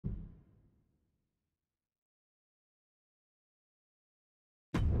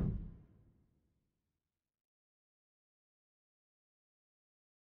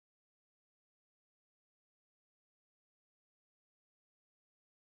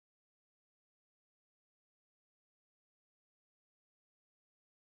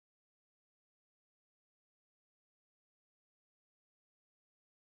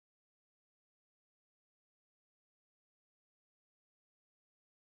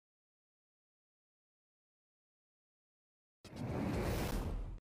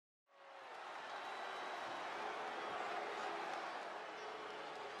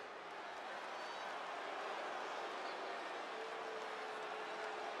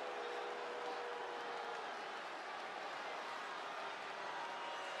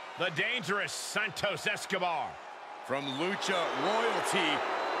the dangerous Santos Escobar. From Lucha royalty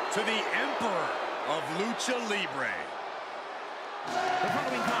to the Emperor of Lucha Libre. The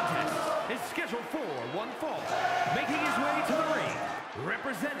following contest is scheduled for one fall. Making his way to the ring,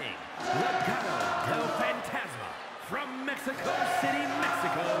 representing Legado del Fantasma from Mexico City,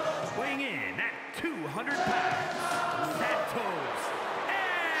 Mexico, weighing in at 200 pounds, Santos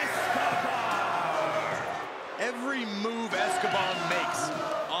Escobar. Every move Escobar makes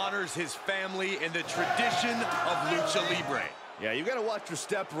honors his family and the tradition of Lucha Libre. Yeah, you gotta watch your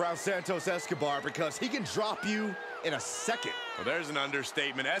step around Santos Escobar because he can drop you in a second. Well, there's an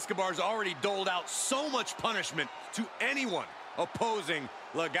understatement. Escobar's already doled out so much punishment to anyone opposing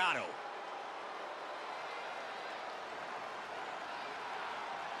Legado.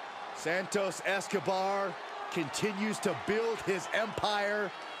 Santos Escobar continues to build his empire,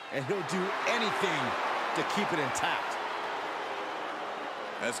 and he'll do anything to keep it intact.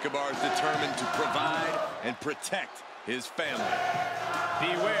 Escobar is determined to provide and protect his family.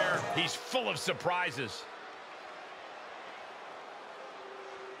 Beware, he's full of surprises.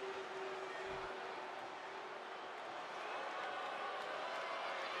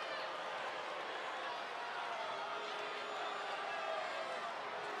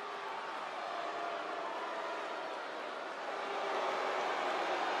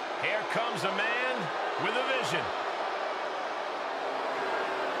 Here comes a man with a vision.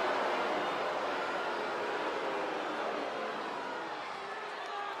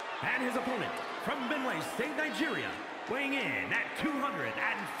 And his opponent from Benue State, Nigeria, weighing in at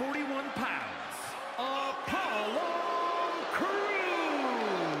 241 pounds, Apollo Crews.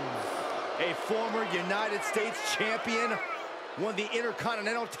 A former United States champion, won the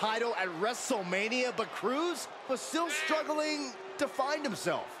Intercontinental title at WrestleMania, but Crews was still struggling to find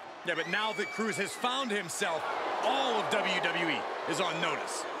himself. Yeah, but now that Crews has found himself, all of WWE is on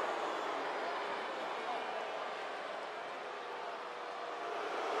notice.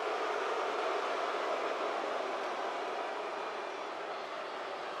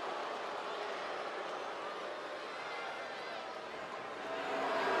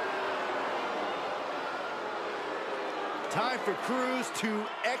 Time for Crews to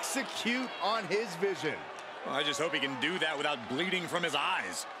execute on his vision. Well, I just hope he can do that without bleeding from his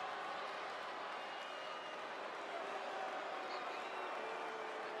eyes.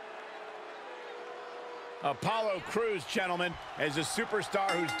 Apollo Crews, gentlemen, is a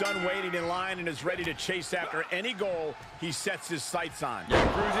superstar who's done waiting in line and is ready to chase after any goal he sets his sights on. Yeah,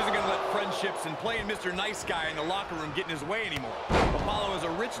 Crews isn't going to let friendships and playing Mr. Nice Guy in the locker room get in his way anymore. Apollo has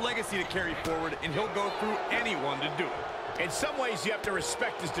a rich legacy to carry forward, and he'll go through anyone to do it. In some ways, you have to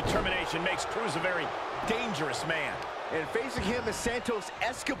respect his determination. Makes Crews a very dangerous man. And facing him is Santos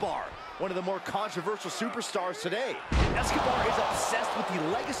Escobar, one of the more controversial superstars today. Escobar is obsessed with the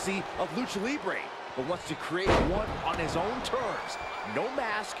legacy of Lucha Libre, but wants to create one on his own terms. No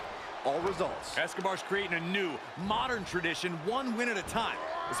mask, all results. Escobar's creating a new, modern tradition, one win at a time.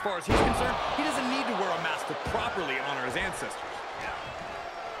 As far as he's concerned, he doesn't need to wear a mask to properly honor his ancestors.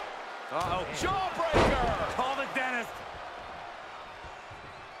 Uh-oh, jawbreaker! Call the dentist.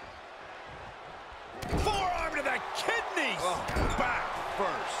 Forearm to the kidneys! Oh, back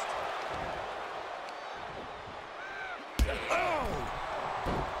first.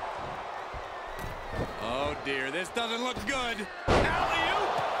 Oh dear, this doesn't look good. Alley-oop!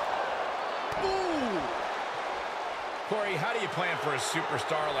 Ooh! Corey, how do you plan for a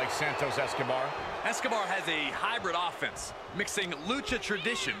superstar like Santos Escobar? Escobar has a hybrid offense, mixing lucha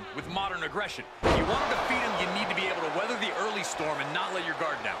tradition with modern aggression. You want to defeat him, you need to be able to weather the early storm and not let your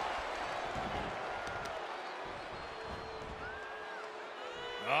guard down.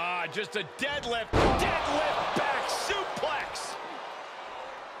 Ah, just a deadlift. Deadlift back suplex.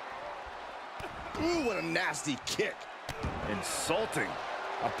 Ooh, what a nasty kick. Insulting.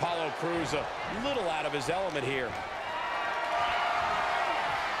 Apollo Crews a little out of his element here.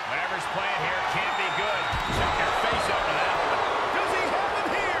 Whatever's playing here can't be good. Check your face up for that. Does he have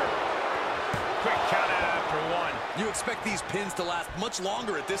it here? Quick count out after one. You expect these pins to last much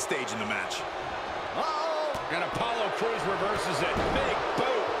longer at this stage in the match. Uh-oh. And Apollo Crews reverses it. Big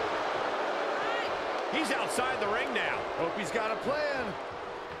boot. He's outside the ring now. Hope he's got a plan.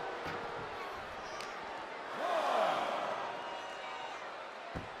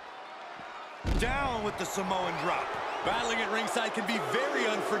 Down with the Samoan drop. Battling at ringside can be very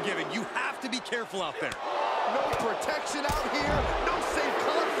unforgiving. You have to be careful out there. No protection out here. No safe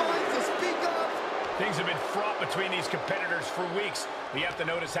confines to speak of. Things have been fraught between these competitors for weeks. We have to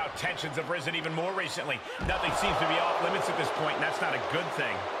notice how tensions have risen even more recently. Nothing seems to be off limits at this point, and that's not a good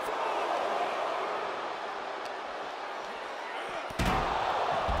thing.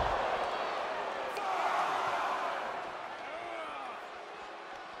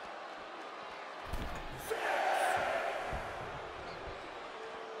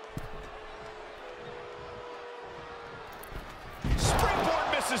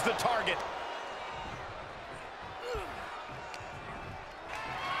 misses the target.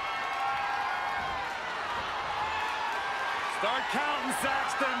 Start counting,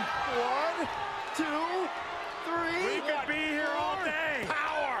 Saxton. 1, 2, 3. We could be here all day.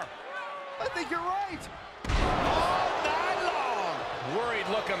 Power. I think you're right. All night long. Worried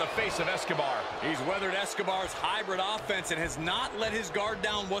look on the face of Escobar. He's weathered Escobar's hybrid offense and has not let his guard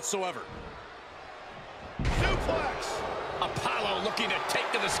down whatsoever. Suplex. Apollo looking to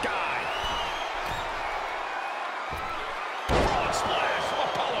take to the sky. Frog splash.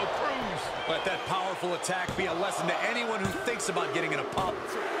 Apollo Crews. Let that powerful attack be a lesson to anyone who thinks about getting in a pop.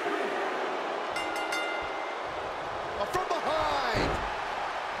 From behind.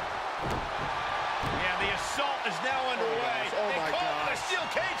 And the assault is now underway. Oh, my They call it a gosh. steel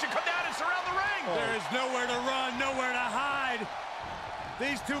cage to come down and surround the ring. There is nowhere to run, nowhere to hide.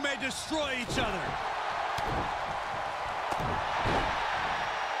 These two may destroy each other.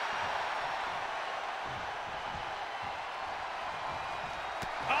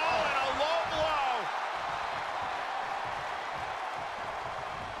 Oh, and a low blow.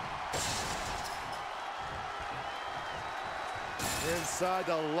 Inside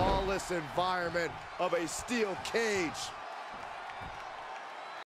the lawless environment of a steel cage.